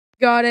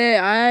Got it.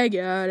 I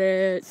got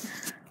it.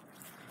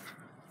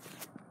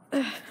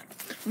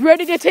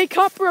 Ready to take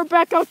Copper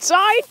back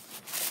outside?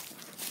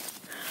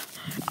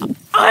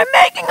 I'm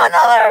making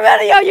another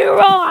video, you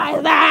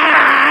realize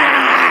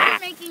that?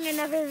 I'm making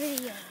another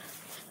video.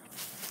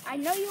 I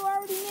know you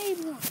already made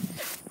one.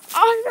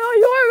 I know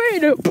you already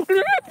do.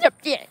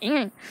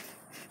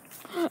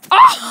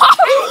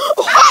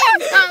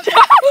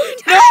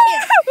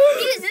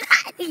 He does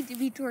not need to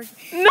be tortured.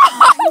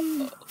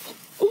 No!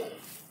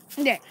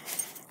 There.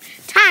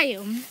 Tie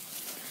him.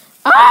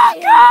 Ah,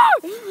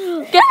 God!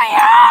 Get me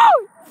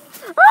out!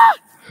 Ah!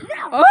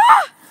 No.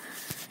 Ah!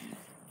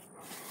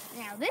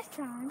 Now this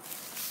time.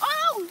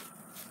 Oh!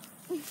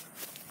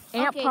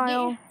 Ant Okay,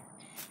 pile.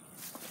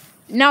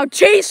 Now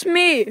chase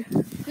me!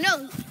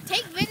 No,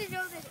 take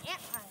video of this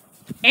ant pile.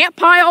 Ant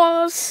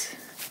piles!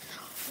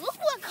 Look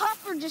what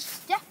Copper just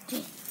stepped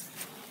in.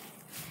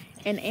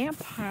 An ant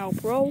pile,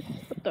 bro.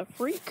 What the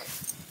freak?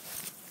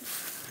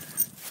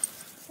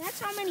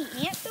 That's how many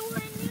ants there were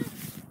in there?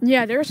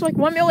 Yeah, there's like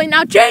 1 million.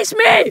 Now chase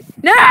me!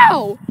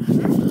 Now!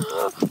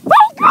 Oh,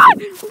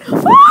 God!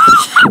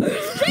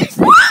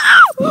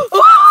 Ah! Oh,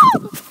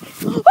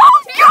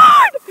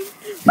 God!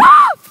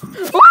 Ah!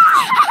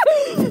 Ah!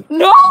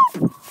 No!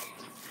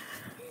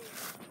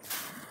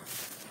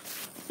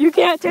 You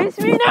can't chase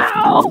me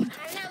now! I'm not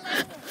letting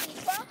him.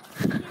 He's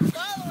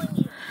following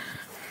you.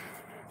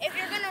 If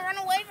you're gonna run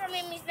away from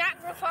him, he's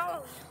not gonna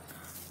follow you.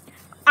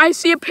 I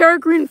see a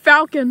peregrine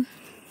falcon.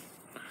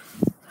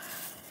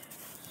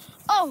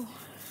 Oh,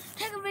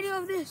 take a video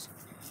of this.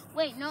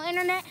 Wait, no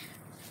internet?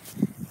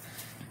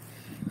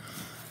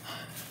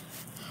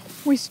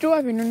 We still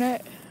have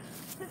internet.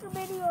 Take a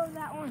video of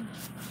that orange.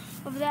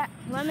 Of that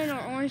lemon or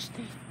orange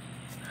thing.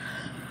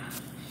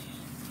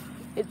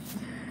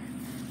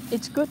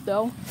 It's good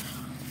though.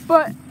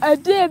 But I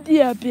did,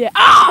 yeah.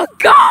 Oh,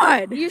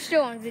 God! You're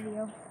still on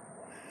video.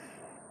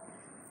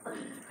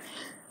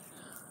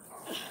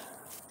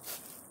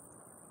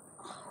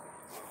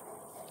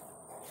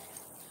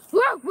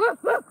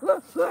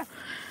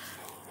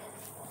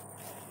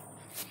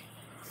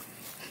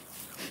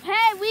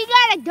 Hey, we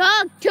got a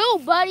dog too,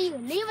 buddy.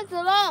 Leave us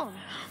alone.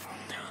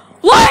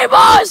 Leave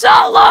us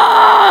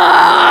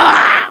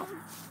alone!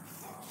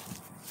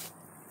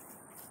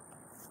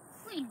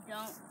 Please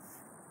don't.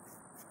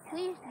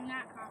 Please do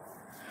not copy.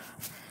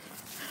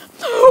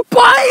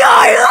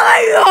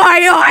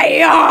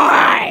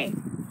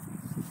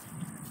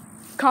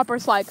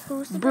 Copper's like,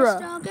 Who's the bruh. best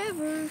dog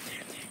ever?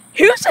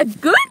 Here's a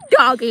good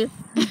doggy.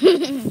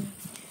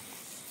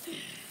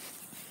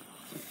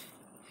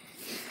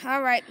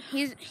 All right,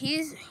 he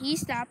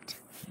stopped.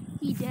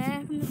 He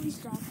definitely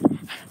stopped.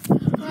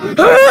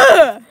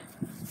 How'd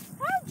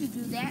you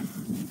do that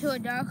to a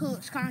dog who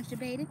looks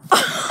constipated?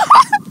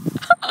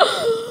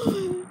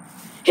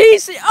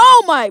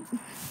 Oh my.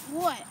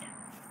 What?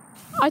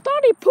 I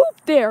thought he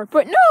pooped there,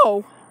 but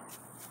no.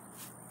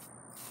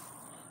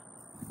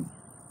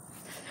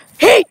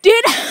 He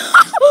did.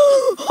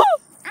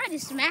 I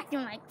just smacked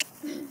him like.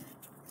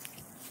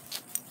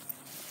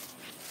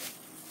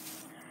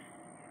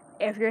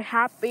 If you're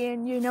happy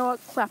and you know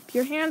it, clap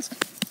your hands.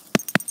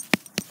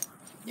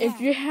 Yeah. If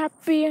you're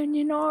happy and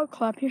you know it,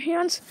 clap your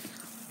hands.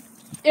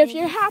 If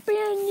you're happy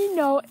and you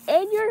know it,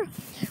 and you're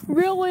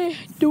really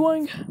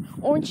doing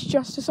orange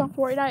justice on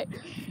Fortnite,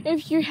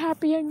 if you're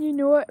happy and you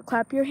know it,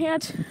 clap your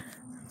hands. If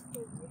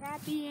you're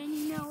happy and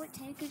you know it,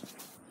 take it.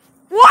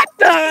 What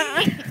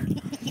the?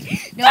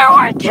 There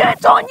are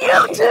kids on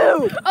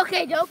YouTube!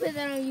 Okay, don't put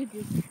that on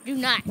YouTube. Do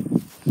not.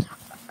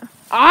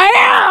 I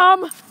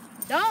am!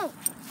 Don't.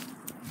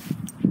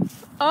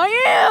 I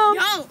am!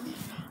 Don't.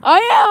 I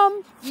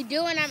am! You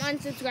do, and I'm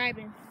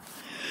unsubscribing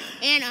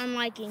and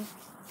unliking.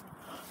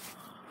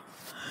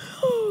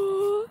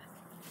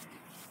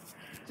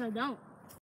 So don't.